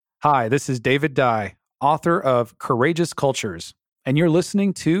Hi, this is David Dye, author of Courageous Cultures, and you're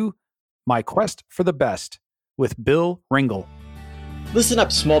listening to My Quest for the Best with Bill Ringle. Listen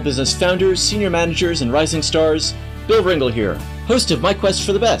up, small business founders, senior managers, and rising stars. Bill Ringle here, host of My Quest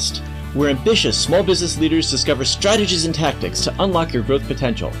for the Best, where ambitious small business leaders discover strategies and tactics to unlock your growth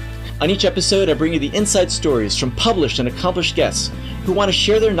potential. On each episode, I bring you the inside stories from published and accomplished guests who want to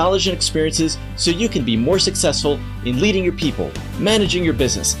share their knowledge and experiences so you can be more successful in leading your people, managing your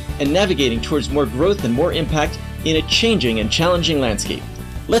business, and navigating towards more growth and more impact in a changing and challenging landscape.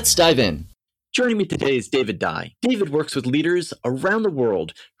 Let's dive in. Joining me today is David Dye. David works with leaders around the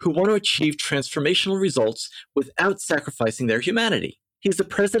world who want to achieve transformational results without sacrificing their humanity. He's the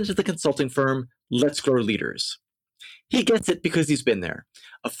president of the consulting firm Let's Grow Leaders. He gets it because he's been there.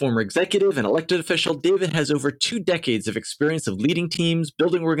 A former executive and elected official, David has over 2 decades of experience of leading teams,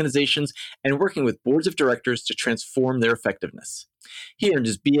 building organizations, and working with boards of directors to transform their effectiveness. He earned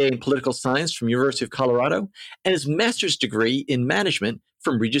his BA in political science from University of Colorado and his master's degree in management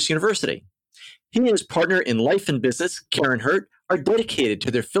from Regis University. He and his partner in life and business, Karen Hurt, are dedicated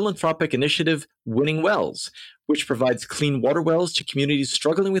to their philanthropic initiative, Winning Wells, which provides clean water wells to communities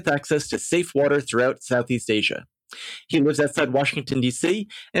struggling with access to safe water throughout Southeast Asia. He lives outside Washington, D.C.,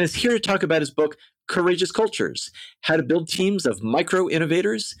 and is here to talk about his book, Courageous Cultures, How to Build Teams of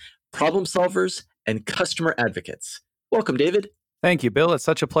Micro-Innovators, Problem Solvers, and Customer Advocates. Welcome, David. Thank you, Bill. It's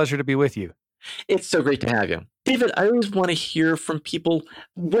such a pleasure to be with you. It's so great to have you. David, I always want to hear from people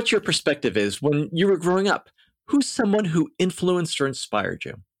what your perspective is when you were growing up. Who's someone who influenced or inspired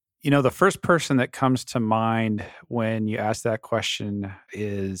you? You know, the first person that comes to mind when you ask that question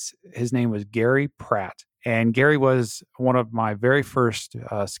his name was Gary Pratt. And Gary was one of my very first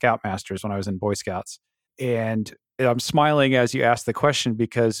Scoutmasters when I was in Boy Scouts. And I'm smiling as you ask the question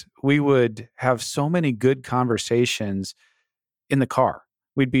because we would have so many good conversations in the car.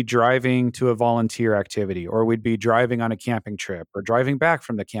 We'd be driving to a volunteer activity, or we'd be driving on a camping trip, or driving back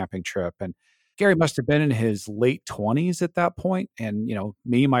from the camping trip. And Gary must have been in his late 20s at that point. And, you know,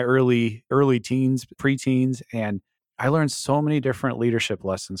 me, my early teens, preteens, and I learned so many different leadership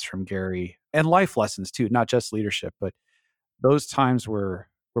lessons from Gary and life lessons too, not just leadership, but those times were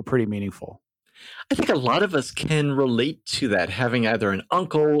pretty meaningful. I think a lot of us can relate to that, having either an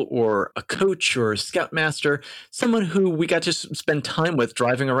uncle or a coach or a scoutmaster, someone who we got to spend time with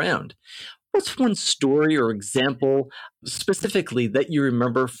driving around. What's one story or example specifically that you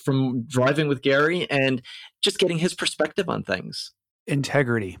remember from driving with Gary and just getting his perspective on things?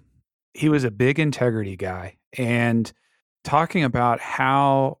 Integrity. He was a big integrity guy, and talking about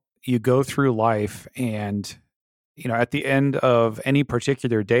how you go through life and, you know, at the end of any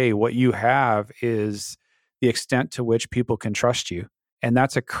particular day, what you have is the extent to which people can trust you. And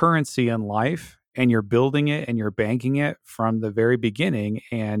that's a currency in life, and you're building it and you're banking it from the very beginning.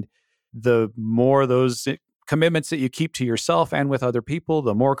 And the more those commitments that you keep to yourself and with other people,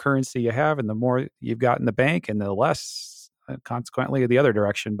 the more currency you have and the more you've got in the bank, and the less consequently the other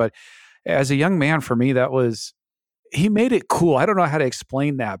direction. But as a young man, for me, he made it cool. I don't know how to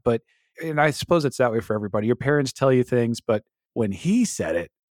explain that, and I suppose it's that way for everybody. Your parents tell you things, but when he said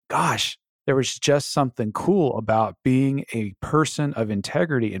it, gosh, there was just something cool about being a person of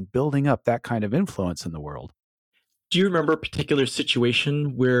integrity and building up that kind of influence in the world. Do you remember a particular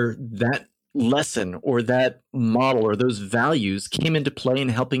situation where that lesson or that model or those values came into play in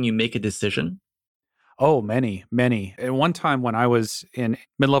helping you make a decision? Oh, many, many. At one time when I was in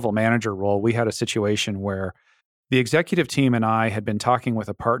mid-level manager role, we had a situation where the executive team and I had been talking with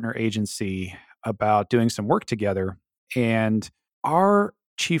a partner agency about doing some work together, and our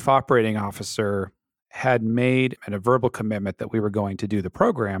chief operating officer had made a verbal commitment that we were going to do the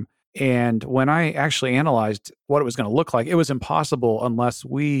program. And when I actually analyzed what it was going to look like, it was impossible unless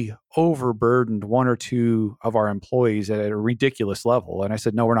we overburdened 1 or 2 of our employees at a ridiculous level. And I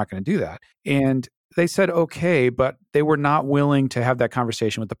said, no, we're not going to do that. And they said, okay, but they were not willing to have that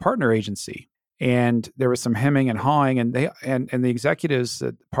conversation with the partner agency. And there was some hemming and hawing, and the executives,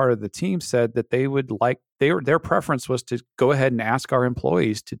 part of the team, said that they would their preference was to go ahead and ask our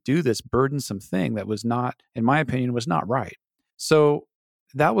employees to do this burdensome thing that was not, in my opinion, was not right. So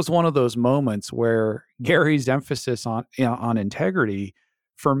that was one of those moments where Gary's emphasis on integrity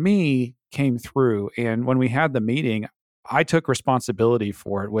for me came through. And when we had the meeting, I took responsibility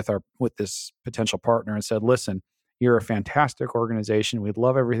for it with this potential partner and said, listen, you're a fantastic organization. We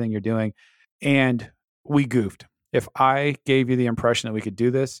love everything you're doing. And we goofed. If I gave you the impression that we could do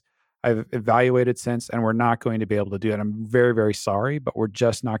this, I've evaluated since, and we're not going to be able to do it. I'm very, very sorry, but we're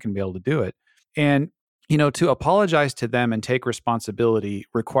just not going to be able to do it. And, you know, to apologize to them and take responsibility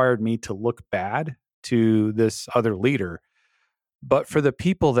required me to look bad to this other leader. But for the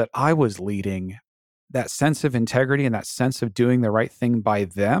people that I was leading, that sense of integrity and that sense of doing the right thing by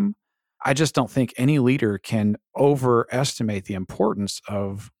them, I just don't think any leader can overestimate the importance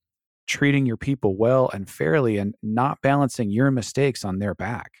of treating your people well and fairly and not balancing your mistakes on their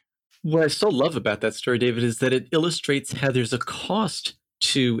back. What I so love about that story, David, is that it illustrates how there's a cost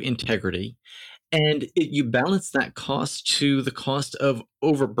to integrity, and you balance that cost to the cost of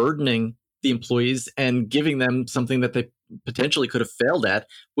overburdening the employees and giving them something that they potentially could have failed at,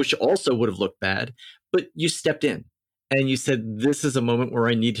 which also would have looked bad. But you stepped in and you said, this is a moment where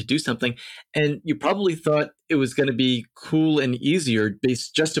I need to do something. And you probably thought it was going to be cool and easier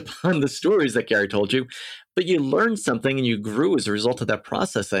based just upon the stories that Gary told you. But you learned something and you grew as a result of that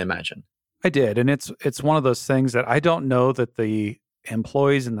process, I imagine. I did. And it's one of those things that I don't know that the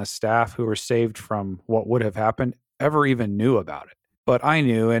employees and the staff who were saved from what would have happened ever even knew about it. But I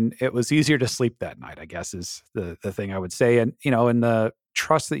knew, and it was easier to sleep that night, I guess, is the thing I would say. And, and the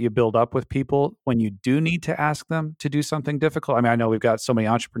trust that you build up with people when you do need to ask them to do something difficult. I mean, I know we've got so many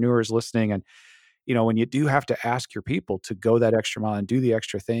entrepreneurs listening, and, when you do have to ask your people to go that extra mile and do the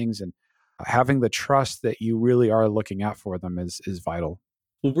extra things, and having the trust that you really are looking out for them is vital.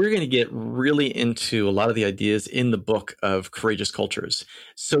 Well, we're going to get really into a lot of the ideas in the book of Courageous Cultures.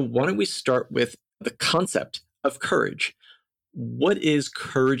 So why don't we start with the concept of courage? What is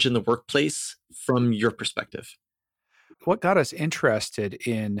courage in the workplace from your perspective? What got us interested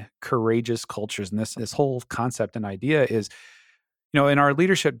in courageous cultures and this whole concept and idea is, in our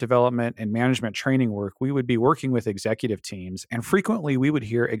leadership development and management training work, we would be working with executive teams, and frequently we would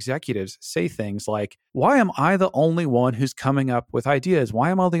hear executives say things like, "Why am I the only one who's coming up with ideas? Why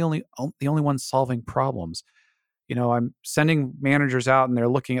am I the only one solving problems? I'm sending managers out and they're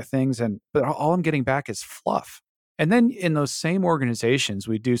looking at things, but all I'm getting back is fluff." And then in those same organizations,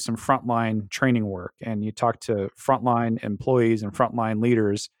 we do some frontline training work, and you talk to frontline employees and frontline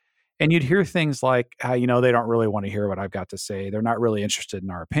leaders, and you'd hear things like how, they don't really want to hear what I've got to say. They're not really interested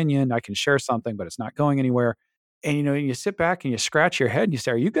in our opinion. I can share something, but it's not going anywhere. And, you sit back and you scratch your head and you say,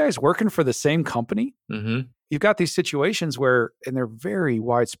 are you guys working for the same company? Mm-hmm. You've got these situations where, and they're very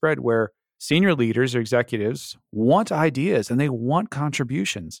widespread, where senior leaders or executives want ideas and they want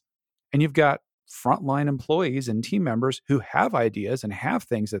contributions. And you've got frontline employees and team members who have ideas and have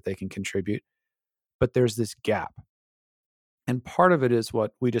things that they can contribute, but there's this gap. And part of it is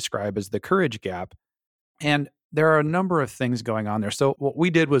what we describe as the courage gap. And there are a number of things going on there. So what we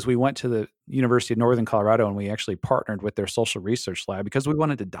did was we went to the University of Northern Colorado and we actually partnered with their social research lab because we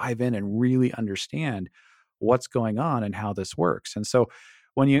wanted to dive in and really understand what's going on and how this works. And so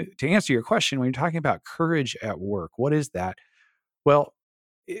to answer your question, when you're talking about courage at work, what is that? Well,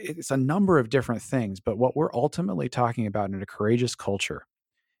 it's a number of different things, but what we're ultimately talking about in a courageous culture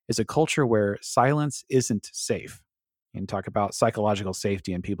is a culture where silence isn't safe. And talk about psychological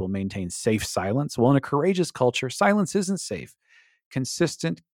safety and people maintain safe silence. Well, in a courageous culture, silence isn't safe.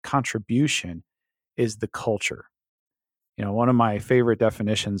 Consistent contribution is the culture. One of my favorite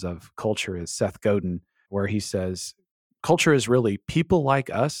definitions of culture is Seth Godin, where he says, culture is really people like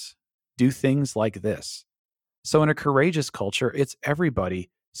us do things like this. So in a courageous culture, it's everybody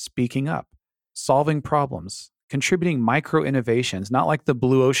speaking up, solving problems, contributing micro innovations, not like the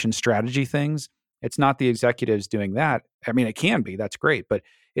blue ocean strategy things. It's not the executives doing that. I mean, it can be, that's great, but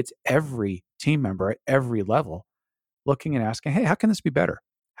it's every team member at every level looking and asking, hey, how can this be better?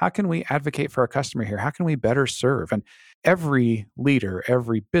 How can we advocate for our customer here? How can we better serve? And every leader,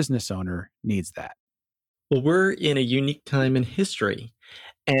 every business owner needs that. Well, we're in a unique time in history.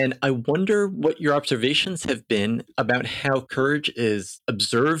 And I wonder what your observations have been about how courage is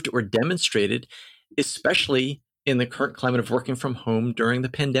observed or demonstrated, especially in the current climate of working from home during the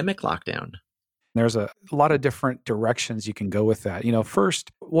pandemic lockdown. There's a lot of different directions you can go with that. First,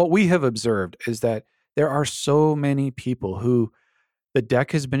 what we have observed is that there are so many people who the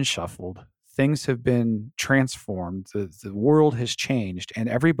deck has been shuffled, things have been transformed, the world has changed, and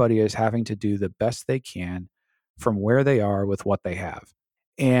everybody is having to do the best they can from where they are with what they have.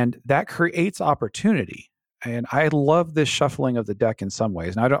 And that creates opportunity. And I love this shuffling of the deck in some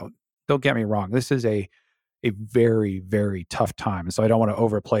ways. And don't get me wrong, this is a very, very tough time. And so I don't want to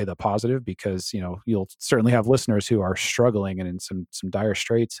overplay the positive because, you'll certainly have listeners who are struggling and in some dire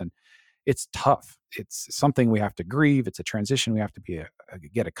straits, and it's tough. It's something we have to grieve. It's a transition we have to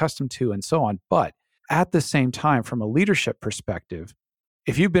get accustomed to and so on. But at the same time, from a leadership perspective,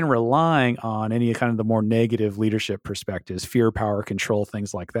 if you've been relying on any kind of the more negative leadership perspectives, fear, power, control,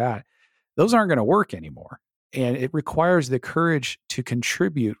 things like that, those aren't going to work anymore. And it requires the courage to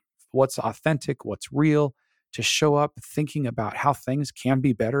contribute what's authentic, what's real, to show up thinking about how things can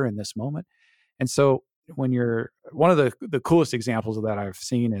be better in this moment. And so when you're one of the coolest examples of that I've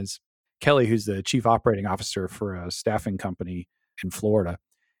seen is Kelly, who's the chief operating officer for a staffing company in Florida.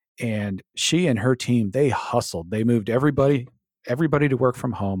 And she and her team, they hustled. They moved everybody to work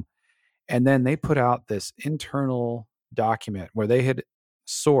from home. And then they put out this internal document where they had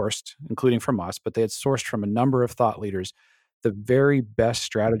sourced, including from us, but they had sourced from a number of thought leaders the very best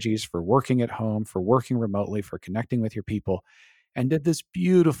strategies for working at home, for working remotely, for connecting with your people, and did this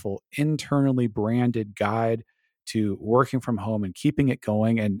beautiful internally branded guide to working from home and keeping it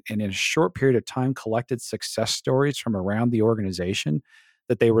going. And in a short period of time, collected success stories from around the organization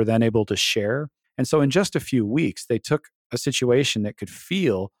that they were then able to share. And so in just a few weeks, they took a situation that could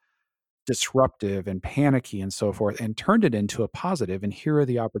feel disruptive and panicky and so forth and turned it into a positive. And here are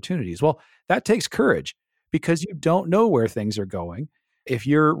the opportunities. Well, that takes courage because you don't know where things are going. If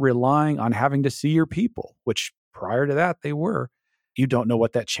you're relying on having to see your people, which prior to that they were, you don't know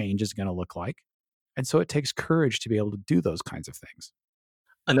what that change is going to look like. And so it takes courage to be able to do those kinds of things.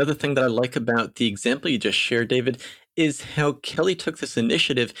 Another thing that I like about the example you just shared, David, is how Kelly took this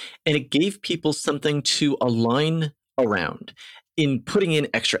initiative and it gave people something to align around. In putting in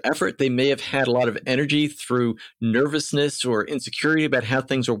extra effort, they may have had a lot of energy through nervousness or insecurity about how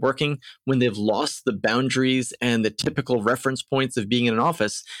things are working when they've lost the boundaries and the typical reference points of being in an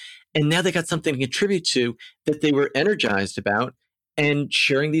office. And now they got something to contribute to that they were energized about, and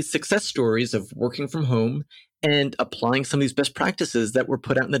sharing these success stories of working from home and applying some of these best practices that were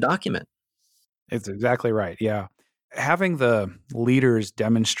put out in the document. It's exactly right. Yeah. Having the leaders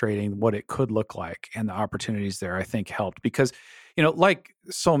demonstrating what it could look like and the opportunities there, I think helped because, like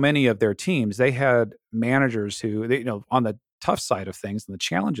so many of their teams, they had managers who, on the tough side of things and the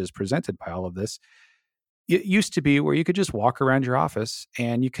challenges presented by all of this, it used to be where you could just walk around your office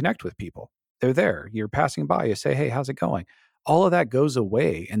and you connect with people. They're there. You're passing by. You say, hey, how's it going? All of that goes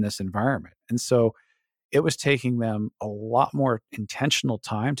away in this environment. And so it was taking them a lot more intentional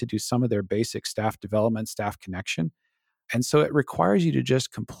time to do some of their basic staff development, staff connection. And so it requires you to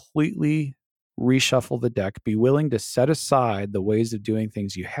just completely reshuffle the deck, be willing to set aside the ways of doing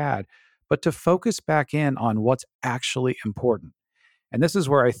things you had, but to focus back in on what's actually important. And this is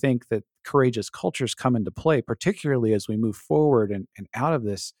where I think that courageous cultures come into play, particularly as we move forward and out of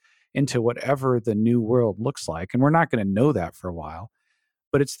this into whatever the new world looks like. And we're not going to know that for a while,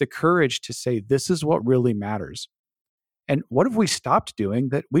 but it's the courage to say, this is what really matters. And what have we stopped doing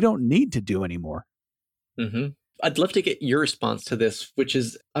that we don't need to do anymore? Mm-hmm. I'd love to get your response to this, which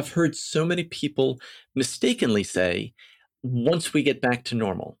is I've heard so many people mistakenly say, once we get back to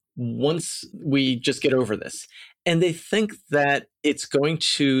normal, once we just get over this. And they think that it's going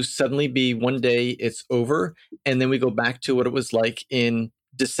to suddenly be one day it's over, and then we go back to what it was like in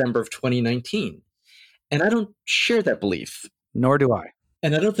December of 2019. And I don't share that belief. Nor do I.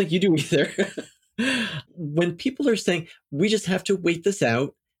 And I don't think you do either. When people are saying, we just have to wait this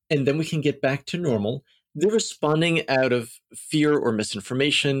out, and then we can get back to normal, they're responding out of fear or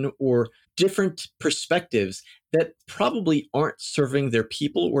misinformation or different perspectives that probably aren't serving their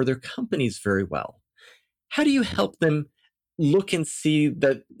people or their companies very well. How do you help them look and see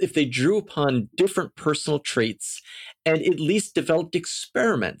that if they drew upon different personal traits and at least developed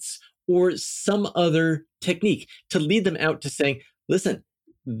experiments or some other technique to lead them out to saying, listen,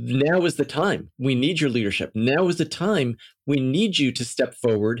 now is the time. We need your leadership. Now is the time. We need you to step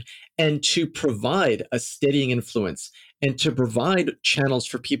forward and to provide a steadying influence and to provide channels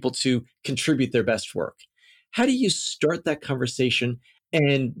for people to contribute their best work. How do you start that conversation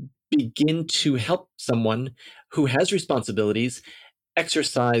and begin to help someone who has responsibilities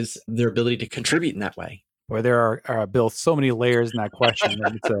exercise their ability to contribute in that way? Boy, there are Bill, so many layers in that question.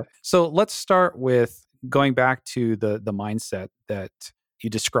 So let's start with going back to the mindset that you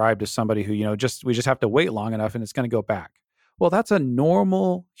described as somebody who, we just have to wait long enough and it's going to go back. Well, that's a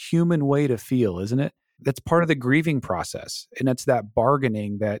normal human way to feel, isn't it? That's part of the grieving process. And it's that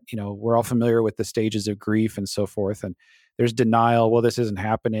bargaining that, we're all familiar with the stages of grief and so forth. And there's denial. Well, this isn't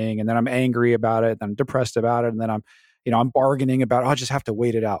happening. And then I'm angry about it. And I'm depressed about it. And then I'm bargaining about, I'll just have to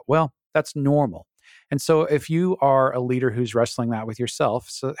wait it out. Well, that's normal. And so if you are a leader who's wrestling that with yourself,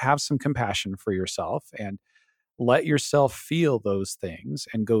 so have some compassion for yourself and let yourself feel those things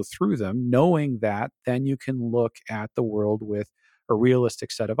and go through them, knowing that then you can look at the world with a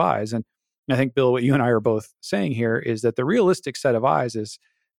realistic set of eyes. And I think, Bill, what you and I are both saying here is that the realistic set of eyes is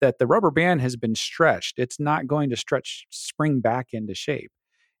that the rubber band has been stretched. It's not going to spring back into shape.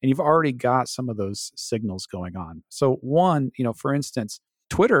 And you've already got some of those signals going on. So one, for instance,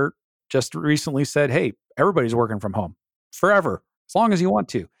 Twitter just recently said, hey, everybody's working from home forever, as long as you want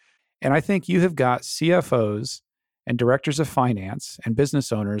to. And I think you have got CFOs and directors of finance and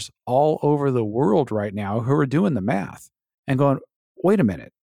business owners all over the world right now who are doing the math and going, wait a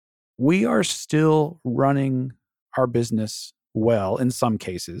minute, we are still running our business well in some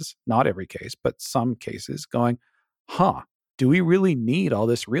cases, not every case, but some cases, going, do we really need all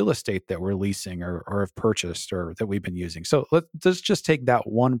this real estate that we're leasing or have purchased or that we've been using? So let's just take that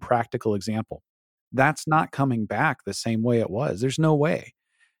one practical example. That's not coming back the same way it was. There's no way.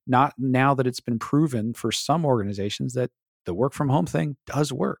 Not now that it's been proven for some organizations that the work from home thing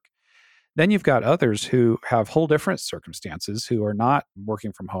does work. Then you've got others who have whole different circumstances, who are not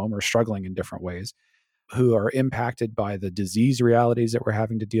working from home or struggling in different ways, who are impacted by the disease realities that we're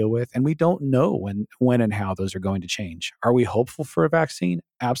having to deal with. And we don't know when and how those are going to change. Are we hopeful for a vaccine?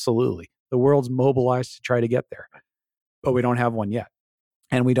 Absolutely. The world's mobilized to try to get there, but we don't have one yet.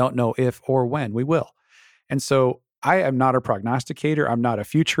 And we don't know if or when we will. And so I am not a prognosticator. I'm not a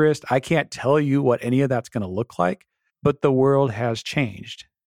futurist. I can't tell you what any of that's going to look like, but the world has changed.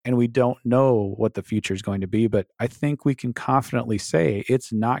 And we don't know what the future is going to be, but I think we can confidently say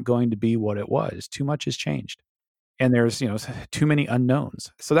it's not going to be what it was. Too much has changed. And there's, too many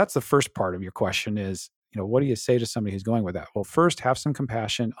unknowns. So that's the first part of your question is, what do you say to somebody who's going with that? Well, first, have some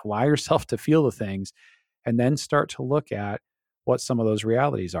compassion, allow yourself to feel the things, and then start to look at what some of those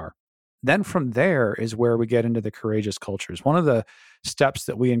realities are. Then from there is where we get into the courageous cultures. One of the steps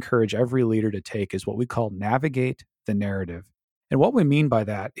that we encourage every leader to take is what we call navigate the narrative. And what we mean by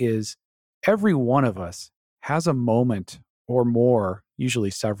that is every one of us has a moment or more, usually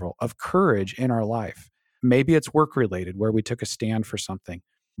several, of courage in our life. Maybe it's work related where we took a stand for something.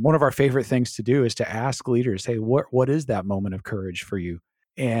 One of our favorite things to do is to ask leaders, hey, what is that moment of courage for you?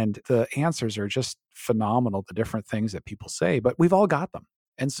 And the answers are just phenomenal, the different things that people say, but we've all got them.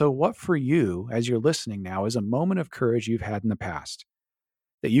 And so what for you, as you're listening now, is a moment of courage you've had in the past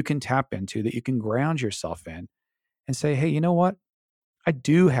that you can tap into, that you can ground yourself in and say, hey, you know what? I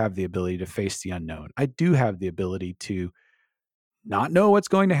do have the ability to face the unknown. I do have the ability to not know what's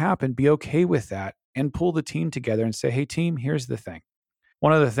going to happen, be okay with that, and pull the team together and say, hey, team, here's the thing.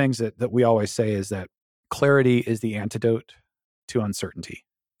 One of the things that we always say is that clarity is the antidote to uncertainty.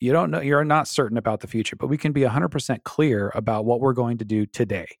 You don't know, you're not certain about the future, but we can be 100% clear about what we're going to do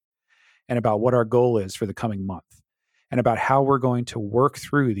today and about what our goal is for the coming month and about how we're going to work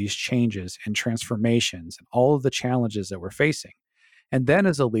through these changes and transformations and all of the challenges that we're facing. And then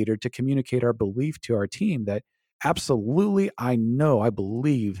as a leader to communicate our belief to our team that absolutely, I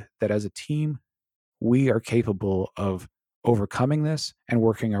believe that as a team, we are capable of overcoming this and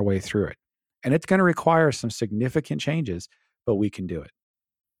working our way through it. And it's going to require some significant changes, but we can do it.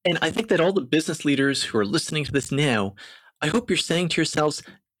 And I think that all the business leaders who are listening to this now, I hope you're saying to yourselves,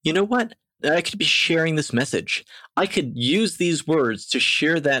 you know what? I could be sharing this message. I could use these words to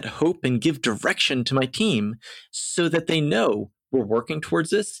share that hope and give direction to my team so that they know we're working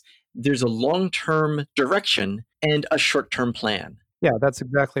towards this. There's a long-term direction and a short-term plan. Yeah, that's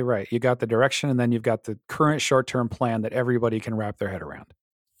exactly right. You got the direction and then you've got the current short-term plan that everybody can wrap their head around.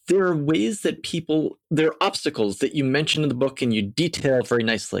 There are ways that there are obstacles that you mention in the book and you detail very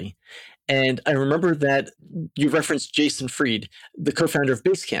nicely. And I remember that you referenced Jason Fried, the co-founder of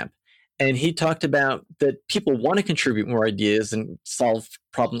Basecamp. And he talked about that people want to contribute more ideas and solve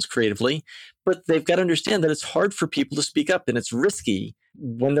problems creatively, but they've got to understand that it's hard for people to speak up and it's risky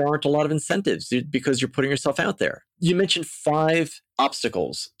when there aren't a lot of incentives because you're putting yourself out there. You mentioned 5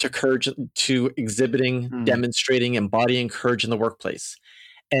 obstacles to courage, to exhibiting, demonstrating, embodying courage in the workplace.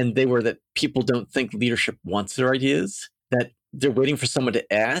 And they were that people don't think leadership wants their ideas, that they're waiting for someone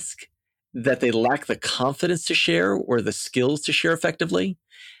to ask, that they lack the confidence to share or the skills to share effectively.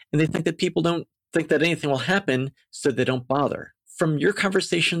 And they think that people don't think that anything will happen, so they don't bother. From your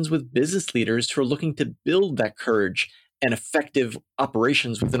conversations with business leaders who are looking to build that courage and effective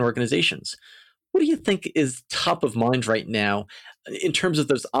operations within organizations, what do you think is top of mind right now in terms of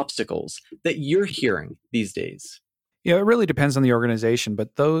those obstacles that you're hearing these days? Yeah, it really depends on the organization,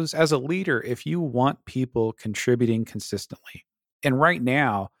 but those, as a leader, if you want people contributing consistently, and right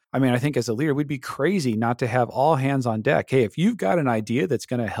now, I think as a leader, we'd be crazy not to have all hands on deck. Hey, if you've got an idea that's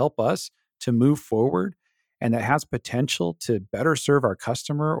going to help us to move forward and that has potential to better serve our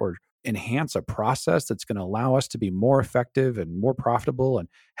customer or enhance a process that's going to allow us to be more effective and more profitable and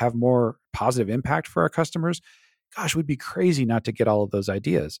have more positive impact for our customers, gosh, we'd be crazy not to get all of those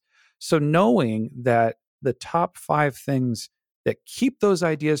ideas. So knowing that the top 5 things that keep those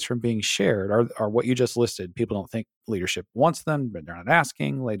ideas from being shared are what you just listed. People don't think leadership wants them, but they're not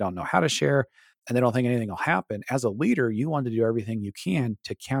asking, they don't know how to share, and they don't think anything will happen. As a leader, you want to do everything you can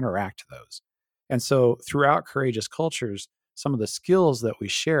to counteract those. And so throughout Courageous Cultures, some of the skills that we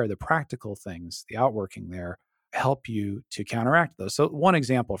share, the practical things, the outworking there, help you to counteract those. So one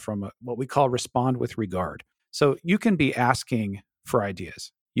example from what we call respond with regard. So you can be asking for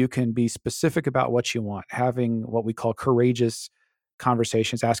ideas. You can be specific about what you want, having what we call courageous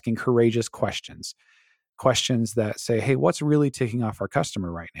conversations, asking courageous questions that say, hey, what's really ticking off our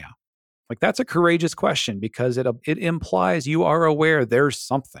customer right now? Like that's a courageous question because it implies you are aware there's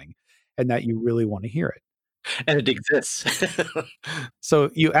something and that you really want to hear it. And it exists. So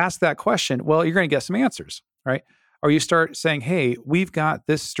you ask that question, well, you're going to get some answers, right? Or you start saying, hey, we've got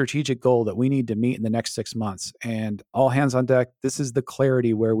this strategic goal that we need to meet in the next 6 months, and all hands on deck. This is the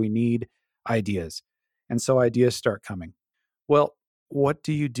clarity where we need ideas. And so ideas start coming. Well, what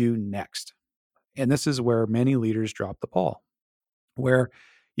do you do next? And this is where many leaders drop the ball, where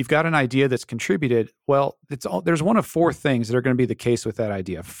you've got an idea that's contributed. Well, there's one of 4 things that are going to be the case with that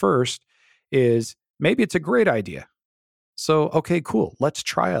idea. First is maybe it's a great idea. So, okay, cool. Let's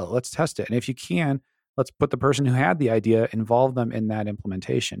try it. Let's test it. And if you can, let's put the person who had the idea, involve them in that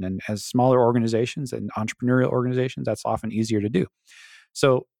implementation. And as smaller organizations and entrepreneurial organizations, that's often easier to do.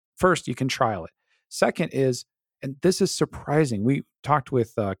 So first, you can trial it. Second is, and this is surprising, we talked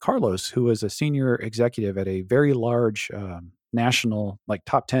with Carlos, who was a senior executive at a very large national, like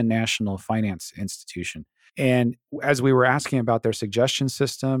top 10 national finance institution. And as we were asking about their suggestion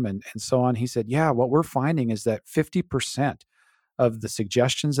system and so on, he said, yeah, what we're finding is that 50% of the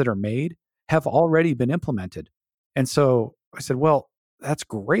suggestions that are made have already been implemented. And so I said, well, that's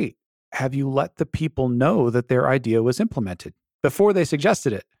great. Have you let the people know that their idea was implemented before they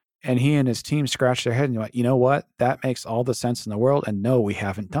suggested it? And he and his team scratched their head and went, you know what? That makes all the sense in the world. And no, we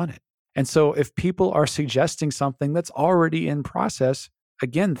haven't done it. And so if people are suggesting something that's already in process,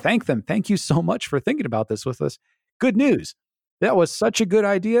 again, thank them. Thank you so much for thinking about this with us. Good news. That was such a good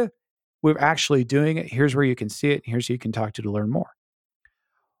idea. We're actually doing it. Here's where you can see it. Here's who you can talk to learn more.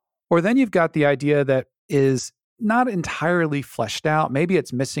 Or then you've got the idea that is not entirely fleshed out. Maybe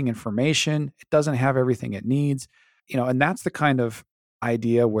it's missing information. It doesn't have everything it needs, and that's the kind of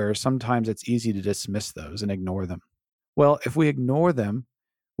idea where sometimes it's easy to dismiss those and ignore them. Well, if we ignore them,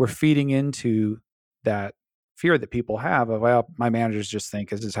 we're feeding into that fear that people have of, well, my managers just think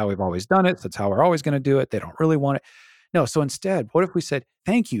this is how we've always done it. That's how we're always going to do it. They don't really want it. No. So instead, what if we said,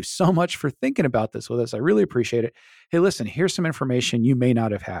 thank you so much for thinking about this with us. I really appreciate it. Hey, listen, here's some information you may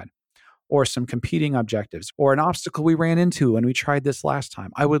not have had, or some competing objectives, or an obstacle we ran into when we tried this last time.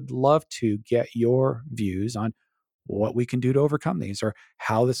 I would love to get your views on what we can do to overcome these, or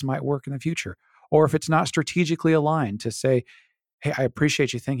how this might work in the future. Or if it's not strategically aligned, to say, hey, I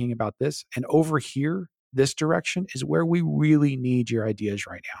appreciate you thinking about this. And over here, this direction is where we really need your ideas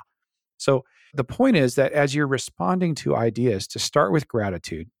right now. So the point is that as you're responding to ideas, to start with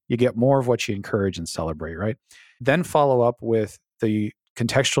gratitude, you get more of what you encourage and celebrate, right? Then follow up with the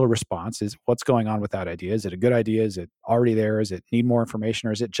contextual response. Is what's going on with that idea? Is it a good idea? Is it already there? Does it need more information,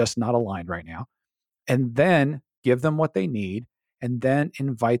 or is it just not aligned right now? And then give them what they need, and then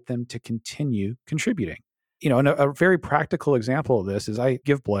invite them to continue contributing. And a very practical example of this is I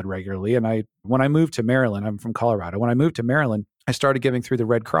give blood regularly. And when I moved to Maryland, I'm from Colorado. When I moved to Maryland, I started giving through the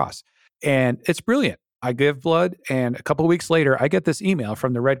Red Cross. And it's brilliant. I give blood, and a couple of weeks later, I get this email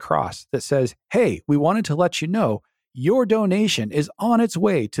from the Red Cross that says, hey, we wanted to let you know your donation is on its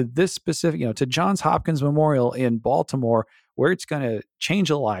way to this specific, to Johns Hopkins Memorial in Baltimore, where it's going to change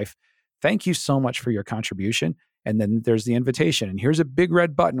a life. Thank you so much for your contribution. And then there's the invitation. And here's a big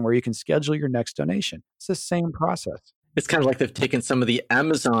red button where you can schedule your next donation. It's the same process. It's kind of like they've taken some of the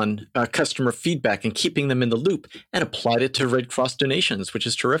Amazon customer feedback and keeping them in the loop and applied it to Red Cross donations, which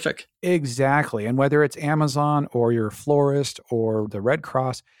is terrific. Exactly. And whether it's Amazon or your florist or the Red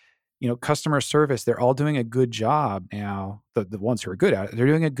Cross, customer service, they're all doing a good job now. The ones who are good at it, they're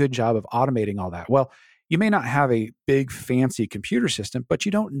doing a good job of automating all that. Well, you may not have a big fancy computer system, but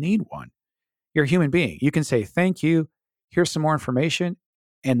you don't need one. You're a human being. You can say, thank you, here's some more information,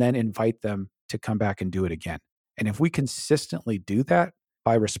 and then invite them to come back and do it again. And if we consistently do that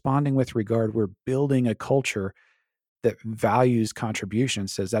by responding with regard, we're building a culture that values contribution,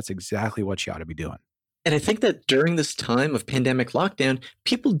 says that's exactly what you ought to be doing. And I think that during this time of pandemic lockdown,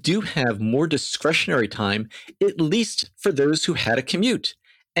 people do have more discretionary time, at least for those who had a commute.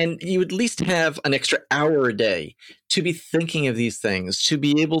 And you at least have an extra hour a day to be thinking of these things, to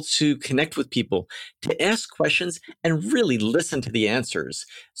be able to connect with people, to ask questions and really listen to the answers.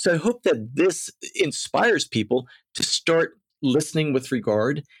 So I hope that this inspires people to start listening with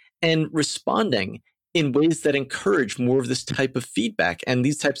regard and responding in ways that encourage more of this type of feedback and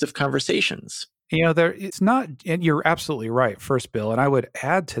these types of conversations. It's not, and you're absolutely right, first, Bill. And I would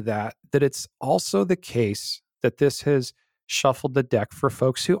add to that it's also the case that this has shuffled the deck for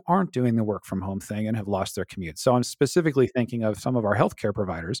folks who aren't doing the work from home thing and have lost their commute. So I'm specifically thinking of some of our healthcare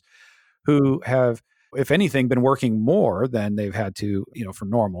providers who have, if anything, been working more than they've had to, for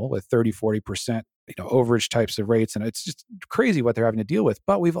normal with 30, 40%, overage types of rates. And it's just crazy what they're having to deal with.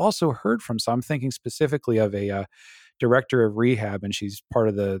 But we've also heard from some, thinking specifically of a director of rehab, and she's part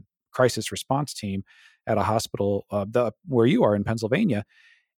of the crisis response team at a hospital where you are in Pennsylvania.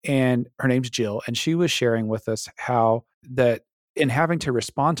 And her name's Jill. And she was sharing with us how that in having to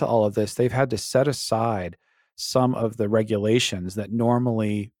respond to all of this, they've had to set aside some of the regulations that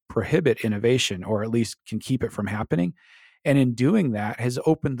normally prohibit innovation, or at least can keep it from happening. And in doing that has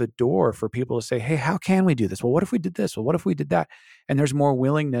opened the door for people to say, hey, how can we do this? Well, what if we did this? Well, what if we did that? And there's more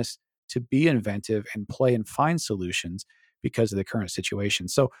willingness to be inventive and play and find solutions because of the current situation.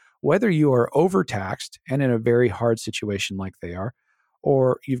 So whether you are overtaxed and in a very hard situation like they are,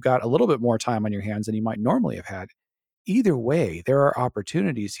 or you've got a little bit more time on your hands than you might normally have had, either way, there are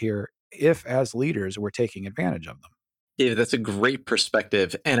opportunities here if, as leaders, we're taking advantage of them. David, that's a great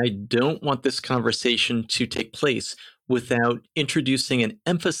perspective. And I don't want this conversation to take place without introducing and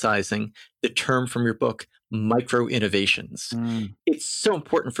emphasizing the term from your book, micro innovations. It's so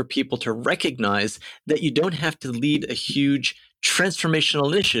important for people to recognize that you don't have to lead a huge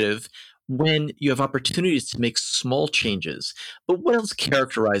transformational initiative when you have opportunities to make small changes. But what else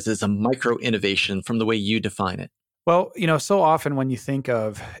characterizes a micro innovation from the way you define it? Well, so often when you think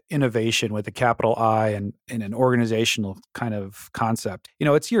of innovation with a capital I and in an organizational kind of concept,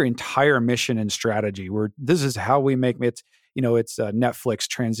 it's your entire mission and strategy, where this is how we make it. It's Netflix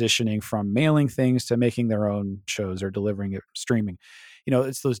transitioning from mailing things to making their own shows or delivering it streaming.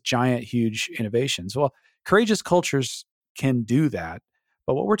 It's those giant, huge innovations. Well, courageous cultures can do that.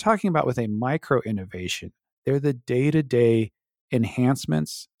 But what we're talking about with a micro innovation, they're the day-to-day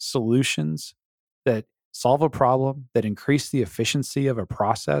enhancements, solutions that solve a problem, that increase the efficiency of a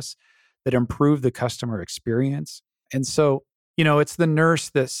process, that improve the customer experience. And so, it's the nurse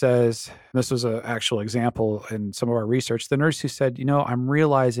that says, this was an actual example in some of our research, the nurse who said, I'm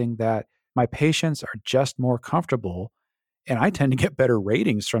realizing that my patients are just more comfortable, and I tend to get better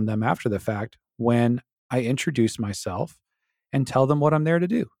ratings from them after the fact when I introduce myself and tell them what I'm there to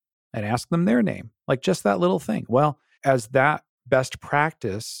do and ask them their name, like just that little thing. Well, as that best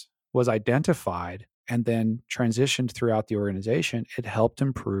practice was identified and then transitioned throughout the organization, it helped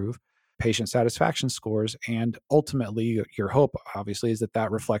improve patient satisfaction scores. And ultimately, your hope, obviously, is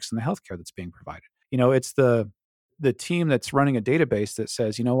that reflects in the healthcare that's being provided. It's the team that's running a database that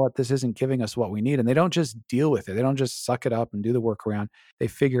says, this isn't giving us what we need. And they don't just deal with it. They don't just suck it up and do the workaround. They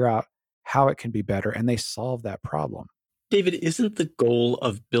figure out how it can be better, and they solve that problem. David, isn't the goal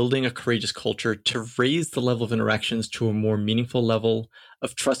of building a courageous culture to raise the level of interactions to a more meaningful level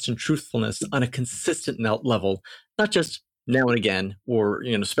of trust and truthfulness on a consistent level, not just now and again or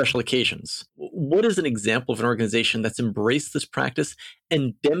special occasions? What is an example of an organization that's embraced this practice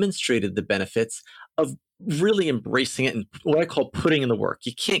and demonstrated the benefits of really embracing it and what I call putting in the work?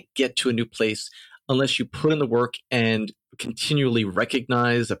 You can't get to a new place unless you put in the work and continually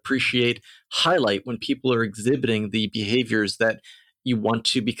recognize, appreciate, highlight when people are exhibiting the behaviors that you want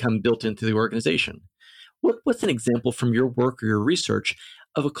to become built into the organization. What's an example from your work or your research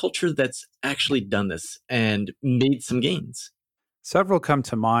of a culture that's actually done this and made some gains? Several come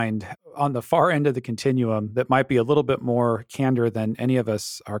to mind on the far end of the continuum that might be a little bit more candor than any of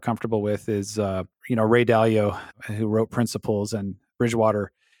us are comfortable with is, Ray Dalio, who wrote Principles and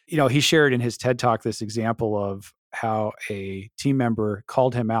Bridgewater. He shared in his TED Talk this example of how a team member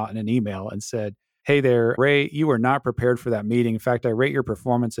called him out in an email and said, hey there, Ray, you were not prepared for that meeting. In fact, I rate your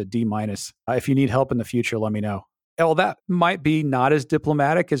performance a D-. If you need help in the future, let me know. Well, that might be not as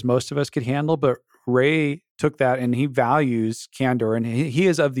diplomatic as most of us could handle, but Ray took that and he values candor. And he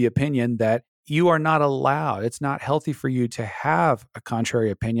is of the opinion that you are not allowed. It's not healthy for you to have a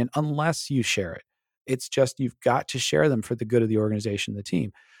contrary opinion unless you share it. It's just you've got to share them for the good of the organization, the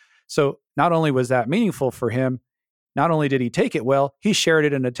team. So not only was that meaningful for him, not only did he take it well, he shared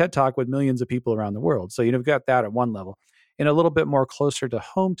it in a TED Talk with millions of people around the world. So you've got that at one level. In a little bit more closer to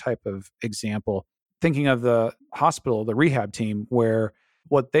home type of example, thinking of the hospital, the rehab team, where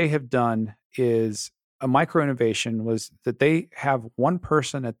what they have done is a micro innovation was that they have one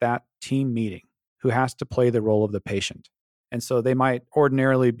person at that team meeting who has to play the role of the patient. And so they might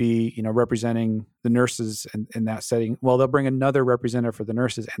ordinarily be, representing the nurses in that setting. Well, they'll bring another representative for the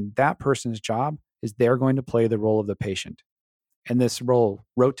nurses, and that person's job is they're going to play the role of the patient. And this role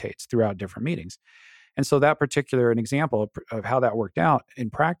rotates throughout different meetings. And so that an example of how that worked out in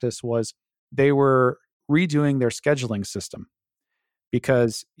practice was they were redoing their scheduling system.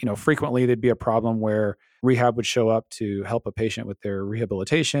 because, frequently there'd be a problem where rehab would show up to help a patient with their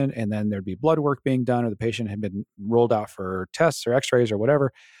rehabilitation, and then there'd be blood work being done, or the patient had been rolled out for tests or x-rays or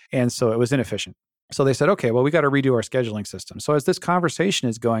whatever. And so it was inefficient. So they said, okay, well, we got to redo our scheduling system. So as this conversation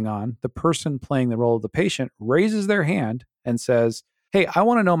is going on, the person playing the role of the patient raises their hand and says, hey, I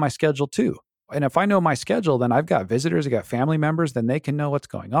want to know my schedule too. And if I know my schedule, then I've got visitors, I've got family members, then they can know what's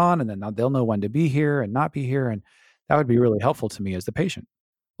going on, and then they'll know when to be here and not be here. And that would be really helpful to me as the patient.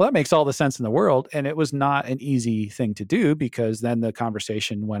 Well, that makes all the sense in the world. And it was not an easy thing to do, because then the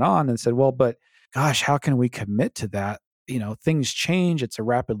conversation went on and said, well, but gosh, how can we commit to that? Things change. It's a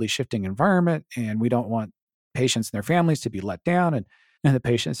rapidly shifting environment, and we don't want patients and their families to be let down. And the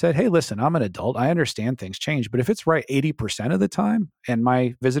patient said, hey, listen, I'm an adult. I understand things change, but if it's right 80% of the time and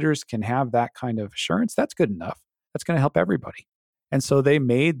my visitors can have that kind of assurance, that's good enough. That's going to help everybody. And so they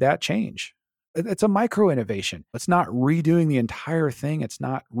made that change. It's a micro innovation. It's not redoing the entire thing. It's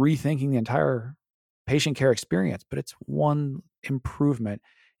not rethinking the entire patient care experience, but it's one improvement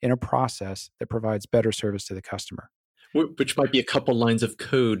in a process that provides better service to the customer. Which might be a couple lines of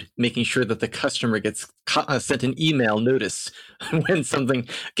code, making sure that the customer gets sent an email notice when something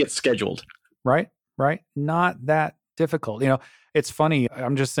gets scheduled. Right. Not that difficult. It's funny.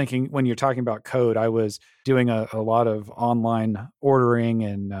 I'm just thinking, when you're talking about code, I was doing a lot of online ordering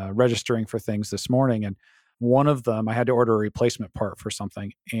and registering for things this morning. And one of them, I had to order a replacement part for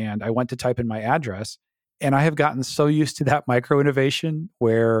something. And I went to type in my address. And I have gotten so used to that micro innovation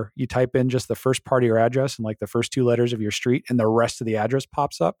where you type in just the first part of your address and like the first 2 letters of your street, and the rest of the address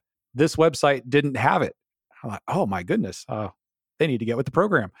pops up. This website didn't have it. I'm like, oh my goodness, they need to get with the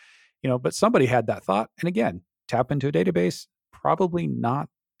program. But somebody had that thought. And again, tap into a database, probably not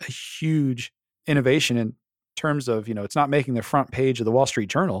a huge innovation in terms of, it's not making the front page of the Wall Street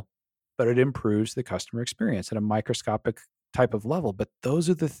Journal, but it improves the customer experience at a microscopic type of level. But those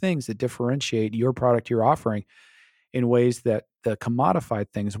are the things that differentiate your product you're offering in ways that the commodified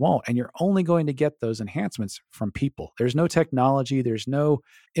things won't. And you're only going to get those enhancements from people. There's no technology, there's no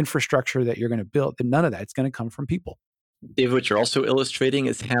infrastructure that you're going to build, none of that. It's going to come from people. David, what you're also illustrating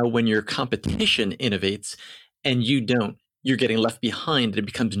is how when your competition innovates and you don't, you're getting left behind, and it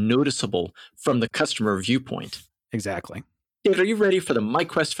becomes noticeable from the customer viewpoint. Exactly. David, are you ready for the My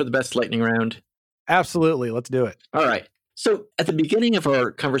Quest for the Best lightning round? Absolutely. Let's do it. All right. So at the beginning of our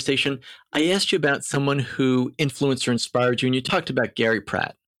conversation, I asked you about someone who influenced or inspired you, and you talked about Gary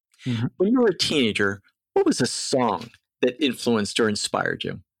Pratt. Mm-hmm. When you were a teenager, what was a song that influenced or inspired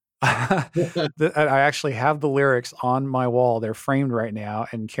you? I actually have the lyrics on my wall. They're framed right now.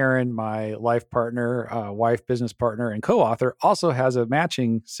 And Karen, my life partner, wife, business partner, and co-author, also has a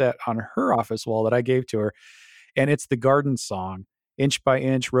matching set on her office wall that I gave to her. And it's the garden song. Inch by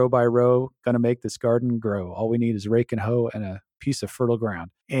inch, row by row, gonna make this garden grow. All we need is a rake and hoe and a piece of fertile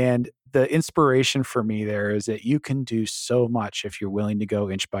ground. And the inspiration for me there is that you can do so much if you're willing to go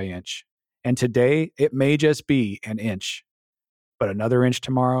inch by inch. And today, it may just be an inch, but another inch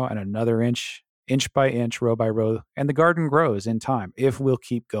tomorrow and another inch by inch, row by row. And the garden grows in time if we'll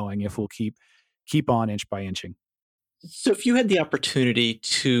keep going, if we'll keep on inch by inching. So if you had the opportunity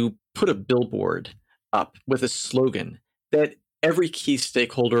to put a billboard up with a slogan that every key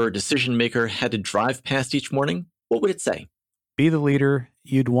stakeholder or decision maker had to drive past each morning, what would it say? Be the leader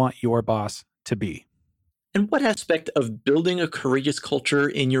you'd want your boss to be. And what aspect of building a courageous culture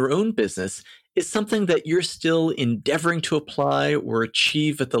in your own business is something that you're still endeavoring to apply or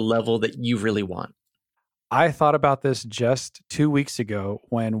achieve at the level that you really want? I thought about this just 2 weeks ago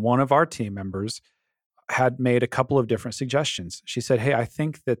when one of our team members had made a couple of different suggestions. She said, hey, I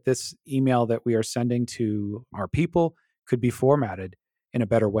think that this email that we are sending to our people could be formatted in a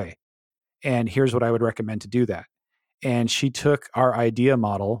better way. And here's what I would recommend to do that. And she took our idea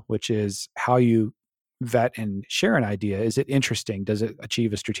model, which is how you vet and share an idea. Is it interesting? Does it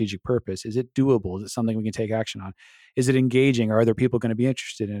achieve a strategic purpose? Is it doable? Is it something we can take action on? Is it engaging? Are other people going to be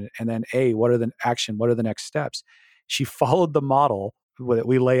interested in it? And then what are the next steps? She followed the model that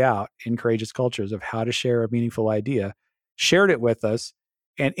we lay out in Courageous Cultures of how to share a meaningful idea, shared it with us,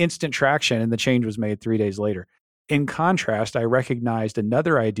 and instant traction, and the change was made 3 days later. In contrast, I recognized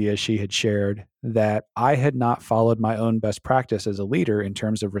another idea she had shared that I had not followed my own best practice as a leader in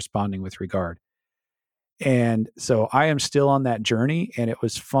terms of responding with regard. And so I am still on that journey, and it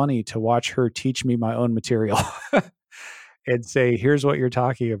was funny to watch her teach me my own material and say, here's what you're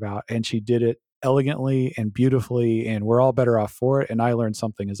talking about. And she did it elegantly and beautifully, and we're all better off for it. And I learned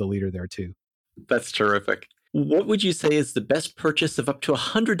something as a leader there too. That's terrific. What would you say is the best purchase of up to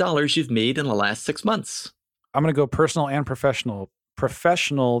 $100 you've made in the last 6 months? I'm going to go personal and professional.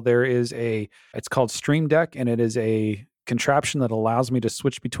 Professional, it's called Stream Deck, and it is a contraption that allows me to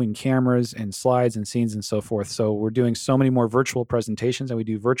switch between cameras and slides and scenes and so forth. So we're doing so many more virtual presentations, and we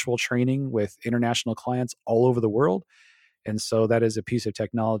do virtual training with international clients all over the world. And so that is a piece of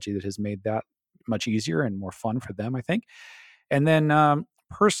technology that has made that much easier and more fun for them, I think. And then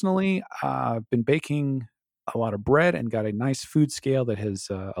personally, I've been baking a lot of bread and got a nice food scale that has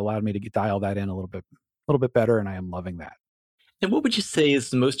allowed me to dial that in a little bit better, and I am loving that. And what would you say is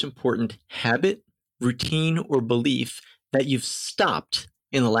the most important habit, routine, or belief that you've stopped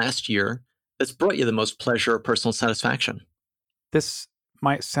in the last year that's brought you the most pleasure or personal satisfaction? This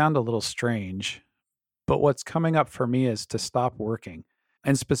might sound a little strange, but what's coming up for me is to stop working.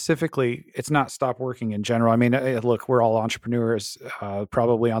 And specifically, it's not stop working in general. I mean, look, we're all entrepreneurs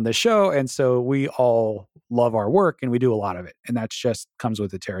probably on this show. And so we all love our work and we do a lot of it. And that just comes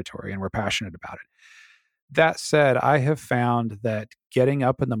with the territory and we're passionate about it. That said, I have found that getting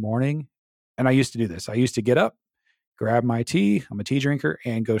up in the morning, and I used to do this, I used to get up, grab my tea, I'm a tea drinker,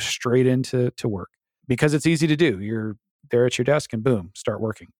 and go straight into work because it's easy to do. You're there at your desk and boom, start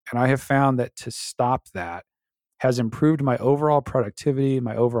working. And I have found that to stop that has improved my overall productivity,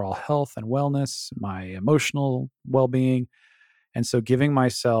 my overall health and wellness, my emotional well-being. And so giving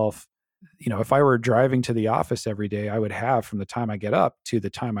myself, if I were driving to the office every day, I would have from the time I get up to the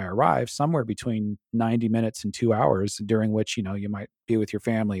time I arrive somewhere between 90 minutes and 2 hours, during which, you might be with your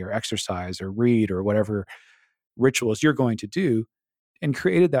family or exercise or read or whatever rituals you're going to do, and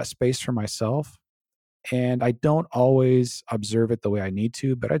created that space for myself. And I don't always observe it the way I need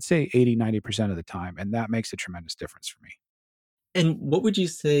to, but I'd say 80, 90% of the time. And that makes a tremendous difference for me. And what would you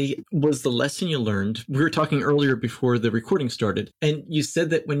say was the lesson you learned? We were talking earlier before the recording started, and you said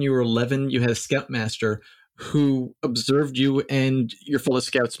that when you were 11, you had a scoutmaster who observed you and your fellow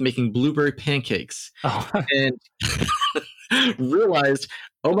scouts making blueberry pancakes and realized,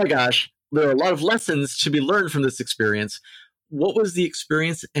 oh my gosh, there are a lot of lessons to be learned from this experience. What was the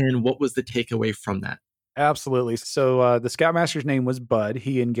experience and what was the takeaway from that? Absolutely. So the scoutmaster's name was Bud.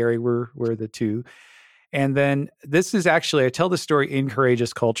 He and Gary were the two. And then this is actually, I tell the story in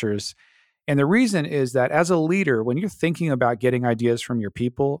Courageous Cultures. And the reason is that as a leader, when you're thinking about getting ideas from your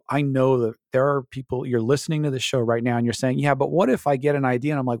people, I know that there are people, you're listening to the show right now and you're saying, yeah, but what if I get an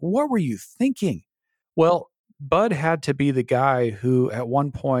idea? And I'm like, what were you thinking? Well, Bud had to be the guy who at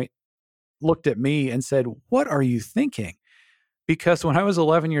one point looked at me and said, what are you thinking? Because when I was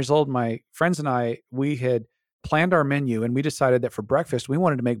 11 years old, my friends and I, we had planned our menu and we decided that for breakfast, we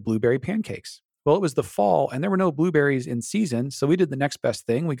wanted to make blueberry pancakes. Well, it was the fall and there were no blueberries in season. So we did the next best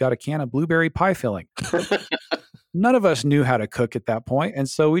thing. We got a can of blueberry pie filling. None of us knew how to cook at that point. And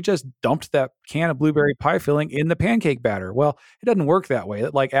so we just dumped that can of blueberry pie filling in the pancake batter. Well, it doesn't work that way.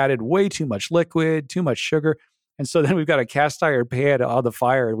 It added way too much liquid, too much sugar. And so then we've got a cast iron pan on the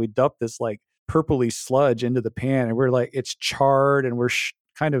fire and we dump this purpley sludge into the pan. And we're it's charred and we're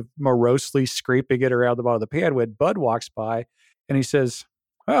kind of morosely scraping it around the bottom of the pan when Bud walks by and he says,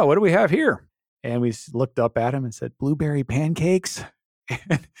 oh, what do we have here? And we looked up at him and said, blueberry pancakes.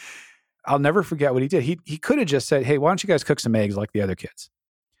 And I'll never forget what he did. He could have just said, hey, why don't you guys cook some eggs like the other kids?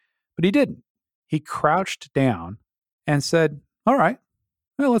 But he didn't. He crouched down and said, all right,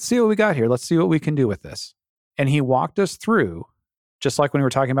 well, let's see what we got here. Let's see what we can do with this. And he walked us through, just like when we were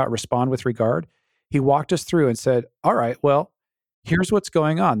talking about respond with regard, he walked us through and said, all right, well, here's what's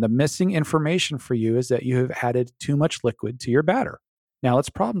going on. The missing information for you is that you have added too much liquid to your batter. Now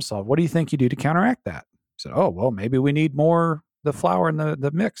let's problem solve. What do you think you do to counteract that? I said, oh, well, maybe we need more the flour in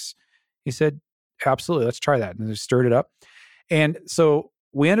the mix. He said, absolutely, let's try that. And they stirred it up. And so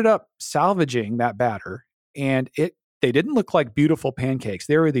we ended up salvaging that batter and they didn't look like beautiful pancakes.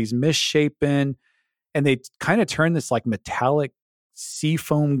 They were these misshapen and they kind of turned this metallic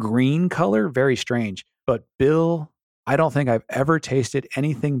seafoam green color, very strange. But Bill, I don't think I've ever tasted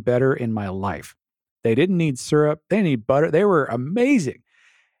anything better in my life. They didn't need syrup. They didn't need butter. They were amazing.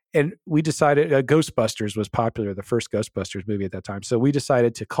 And we decided, Ghostbusters was popular, the first Ghostbusters movie at that time. So we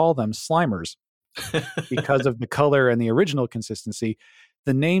decided to call them Slimers because of the color and the original consistency.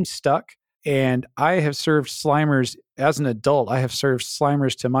 The name stuck. And I have served Slimers as an adult. I have served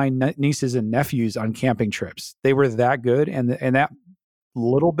Slimers to my nieces and nephews on camping trips. They were that good. And that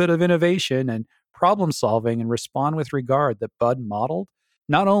little bit of innovation and problem solving and respond with regard that Bud modeled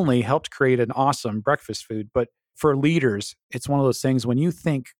not only helped create an awesome breakfast food, but for leaders, it's one of those things when you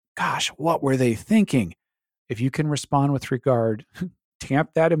think, gosh, what were they thinking? If you can respond with regard, tamp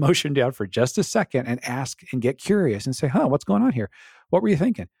that emotion down for just a second and ask and get curious and say, what's going on here? What were you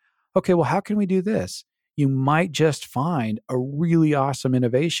thinking? Okay, well, how can we do this? You might just find a really awesome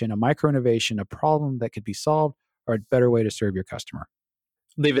innovation, a micro innovation, a problem that could be solved, or a better way to serve your customer.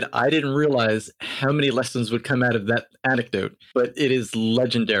 David, I didn't realize how many lessons would come out of that anecdote, but it is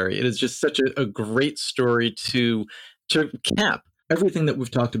legendary. It is just such a great story to cap everything that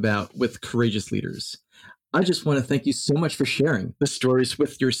we've talked about with courageous leaders. I just want to thank you so much for sharing the stories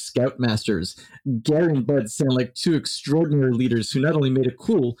with your Scoutmasters. Gary and Bud sound like two extraordinary leaders who not only made it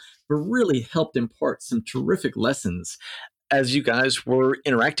cool, but really helped impart some terrific lessons as you guys were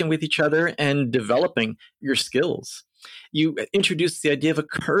interacting with each other and developing your skills. You introduced the idea of a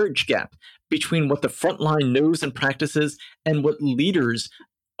courage gap between what the front line knows and practices and what leaders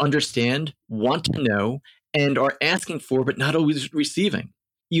understand, want to know, and are asking for, but not always receiving.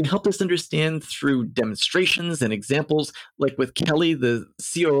 You helped us understand through demonstrations and examples, like with Kelly, the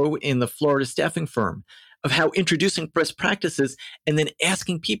COO in the Florida staffing firm, of how introducing best practices and then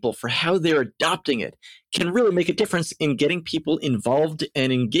asking people for how they're adopting it can really make a difference in getting people involved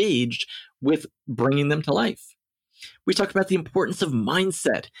and engaged with bringing them to life. We talked about the importance of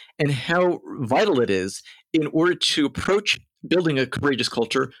mindset and how vital it is in order to approach building a courageous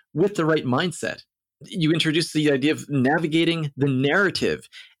culture with the right mindset. You introduced the idea of navigating the narrative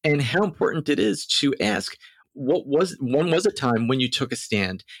and how important it is to ask, when was a time when you took a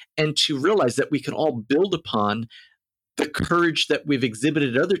stand, and to realize that we can all build upon the courage that we've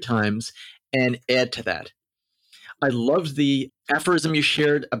exhibited at other times and add to that. I loved the aphorism you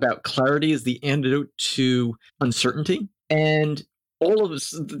shared about clarity is the antidote to uncertainty. And all of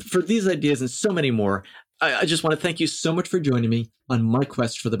us, for these ideas and so many more, I just want to thank you so much for joining me on my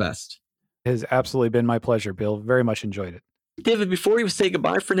quest for the best. It has absolutely been my pleasure, Bill. Very much enjoyed it. David, before we say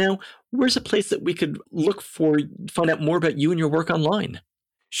goodbye for now, where's a place that we could look for, find out more about you and your work online?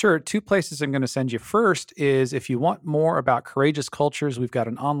 Sure. 2 places I'm going to send you. First is if you want more about courageous cultures, we've got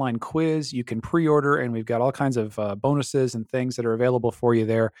an online quiz you can pre-order, and we've got all kinds of bonuses and things that are available for you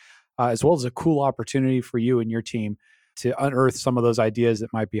there, as well as a cool opportunity for you and your team to unearth some of those ideas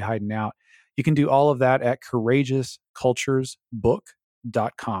that might be hiding out. You can do all of that at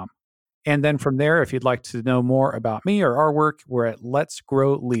courageousculturesbook.com. And then from there, if you'd like to know more about me or our work, we're at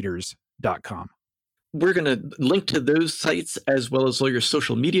letsgrowleaders.com. We're going to link to those sites as well as all your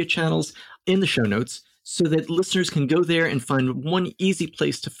social media channels in the show notes so that listeners can go there and find one easy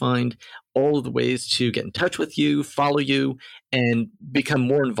place to find all of the ways to get in touch with you, follow you, and become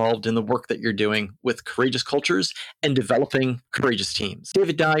more involved in the work that you're doing with courageous cultures and developing courageous teams.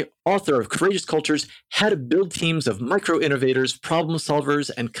 David Dye, author of Courageous Cultures, How to Build Teams of Micro-Innovators, Problem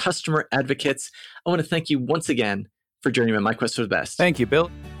Solvers, and Customer Advocates. I want to thank you once again for joining me on My Quest for the Best. Thank you, Bill.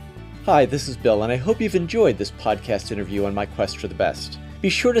 Hi, this is Bill, and I hope you've enjoyed this podcast interview on My Quest for the Best. Be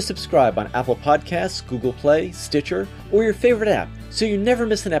sure to subscribe on Apple Podcasts, Google Play, Stitcher, or your favorite app so you never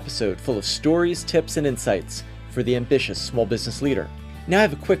miss an episode full of stories, tips, and insights for the ambitious small business leader. Now I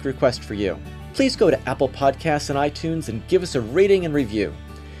have a quick request for you. Please go to Apple Podcasts and iTunes and give us a rating and review.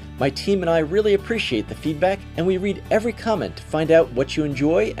 My team and I really appreciate the feedback, and we read every comment to find out what you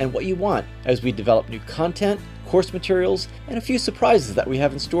enjoy and what you want as we develop new content, course materials, and a few surprises that we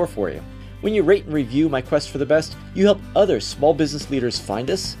have in store for you. When you rate and review My Quest for the Best, you help other small business leaders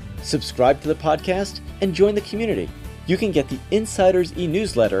find us, subscribe to the podcast, and join the community. You can get the Insiders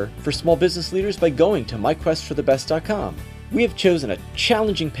e-newsletter for small business leaders by going to myquestforthebest.com. We have chosen a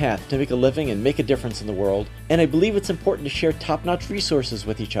challenging path to make a living and make a difference in the world, and I believe it's important to share top-notch resources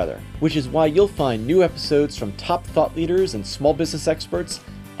with each other, which is why you'll find new episodes from top thought leaders and small business experts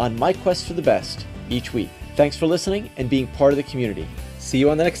on My Quest for the Best each week. Thanks for listening and being part of the community. See you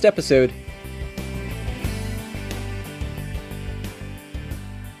on the next episode.